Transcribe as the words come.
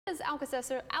Does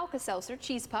Alka-Seltzer,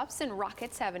 cheese puffs, and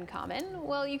rockets have in common?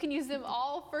 Well, you can use them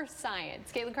all for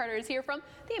science. Caitlyn Carter is here from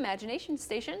the Imagination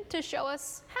Station to show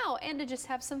us how and to just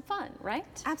have some fun, right?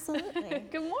 Absolutely.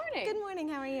 Good morning. Good morning.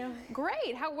 How are you?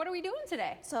 Great. What are we doing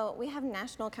today? So we have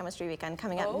National Chemistry Weekend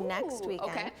coming up next weekend.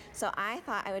 Okay. So I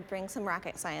thought I would bring some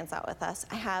rocket science out with us.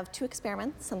 I have two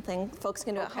experiments, something folks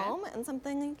can do at home and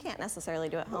something you can't necessarily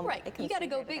do at home. Right. You got to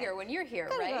go bigger when you're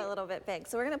here, right? Go a little bit big.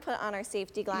 So we're going to put on our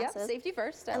safety glasses. Yep, safety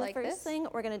first. And the first thing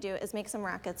we're going to do is make some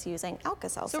rockets using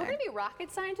Alka-Seltzer. So we're going to be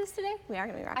rocket scientists today? We are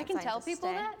going to be rocket scientists I can tell people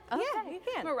today. that? Okay. Yeah, you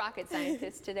can. I'm a rocket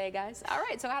scientist today, guys. All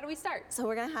right, so how do we start? So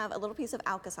we're going to have a little piece of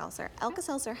Alka-Seltzer.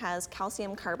 Alka-Seltzer has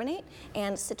calcium carbonate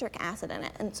and citric acid in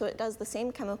it. And so it does the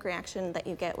same chemical reaction that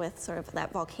you get with sort of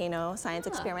that volcano science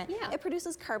experiment. Yeah. It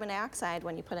produces carbon dioxide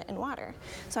when you put it in water.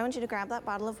 So I want you to grab that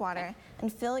bottle of water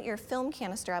and fill your film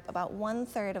canister up about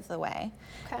 1/3 of the way.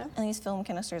 Okay. And these film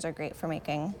canisters are great for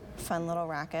making fun little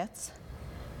rockets.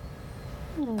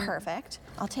 Perfect.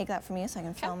 I'll take that from you so I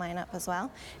can fill mine up as well.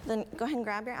 Then go ahead and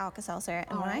grab your Alka-Seltzer,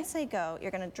 and when I say go,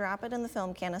 you're going to drop it in the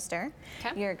film canister.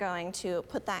 Okay. You're going to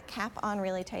put that cap on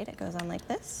really tight. It goes on like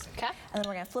this. Okay. And then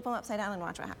we're going to flip them upside down and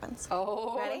watch what happens.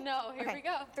 Oh, ready? no. Here we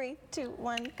go. 3, 2,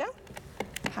 1, go.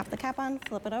 Pop the cap on,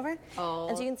 flip it over. Oh.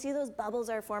 And so you can see those bubbles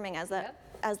are forming as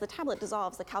the tablet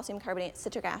dissolves. The calcium carbonate,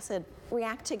 citric acid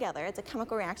react together. It's a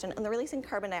chemical reaction, and they're releasing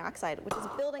carbon dioxide, which is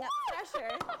building up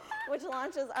pressure, which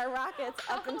launches our rockets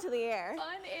up into the air. How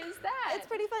fun is that? It's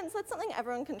pretty fun. So that's something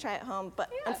everyone can try at home,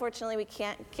 but unfortunately we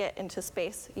can't get into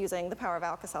space using the power of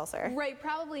Alka-Seltzer. Right,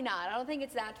 probably not. I don't think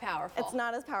it's that powerful. It's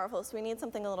not as powerful, so we need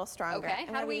something a little stronger. Okay,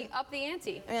 how do we up the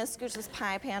ante? I'm going to scooch this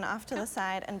pie pan off to the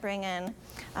side and bring in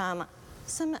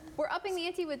We're upping the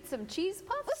ante with some cheese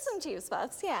puffs? With some cheese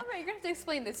puffs, yeah. All right, you're going to have to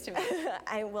explain this to me.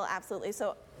 I will absolutely.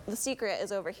 So the secret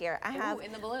is over here. I have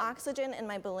in the balloon. Oxygen in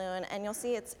my balloon, and you'll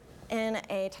see it's in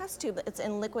a test tube. It's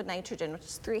in liquid nitrogen, which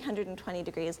is 320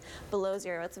 degrees below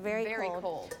zero. It's very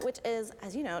cold, which is,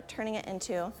 as you know, turning it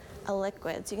into a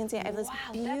liquid. So you can see I have this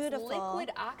beautiful that's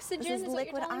liquid oxygen. This is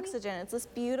liquid oxygen. It's this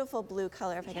beautiful blue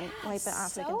color. If I can wipe it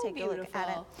off, so you can take a look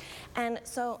at it. And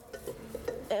so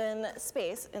in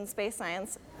space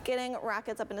science, getting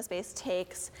rockets up into space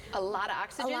takes a lot of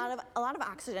oxygen. A lot of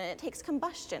oxygen. It takes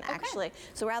combustion, actually.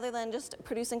 So rather than just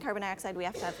producing carbon dioxide, we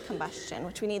have to have combustion,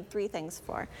 which we need 3 things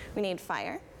for. We need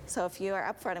fire. So if you are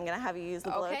up for it, I'm going to have you use the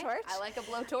blowtorch. I like a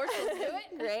blowtorch. Let's do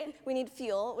it. Great. We need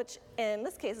fuel, which in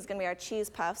this case is going to be our cheese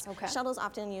puffs. Shuttles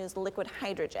often use liquid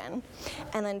hydrogen.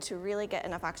 And then to really get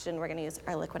enough oxygen, we're going to use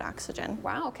our liquid oxygen.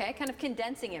 Wow, okay. Kind of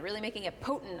condensing it, really making it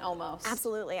potent almost.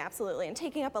 Absolutely, absolutely. And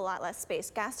taking up a lot less space.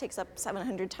 Gas takes up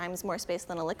 700 times more space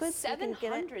than a liquid.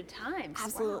 700 times?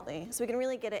 Absolutely. Wow. So we can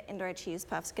really get it into our cheese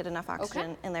puffs, get enough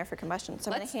oxygen in there for combustion.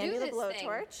 So I'm going to hand you the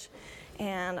blowtorch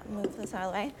and move this out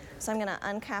of the way. So I'm going to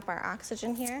uncap our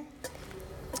oxygen here.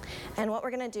 And what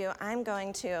we're going to do, I'm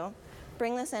going to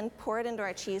bring this in, pour it into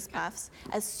our cheese puffs.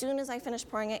 As soon as I finish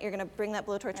pouring it, you're going to bring that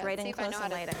blowtorch right in close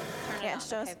and light it. Yeah,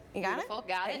 show us. You got it?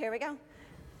 Got it. Here we go.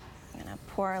 I'm going to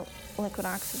pour liquid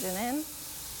oxygen in,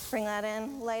 bring that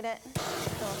in, light it, then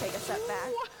we'll take a step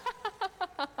back.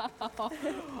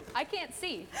 I can't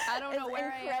see. I don't know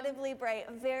where I am. It's incredibly bright,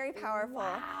 very powerful.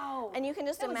 Wow. And you can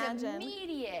just imagine. It was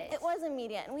immediate. It was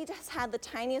immediate. And we just had the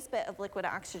tiniest bit of liquid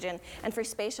oxygen. And for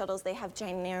space shuttles, they have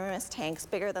ginormous tanks,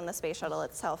 bigger than the space shuttle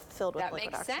itself, filled with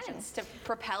liquid oxygen. That makes sense, to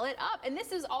propel it up. And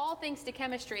this is all thanks to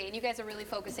chemistry. And you guys are really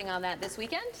focusing on that this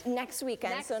weekend? Next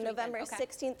weekend. November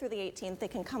 16th through the 18th, they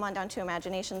can come on down to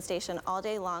Imagination Station all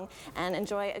day long and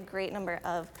enjoy a great number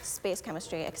of space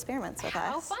chemistry experiments with us.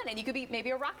 How fun. And you could be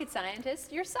maybe a rocket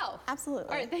scientist yourself. Absolutely.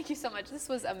 All right, thank you so much. This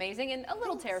was amazing and a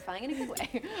little terrifying in a good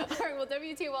way. All right, well,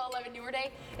 WTOL 11 Newer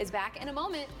Day is back in a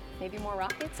moment. Maybe more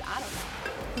rockets? I don't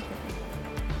know.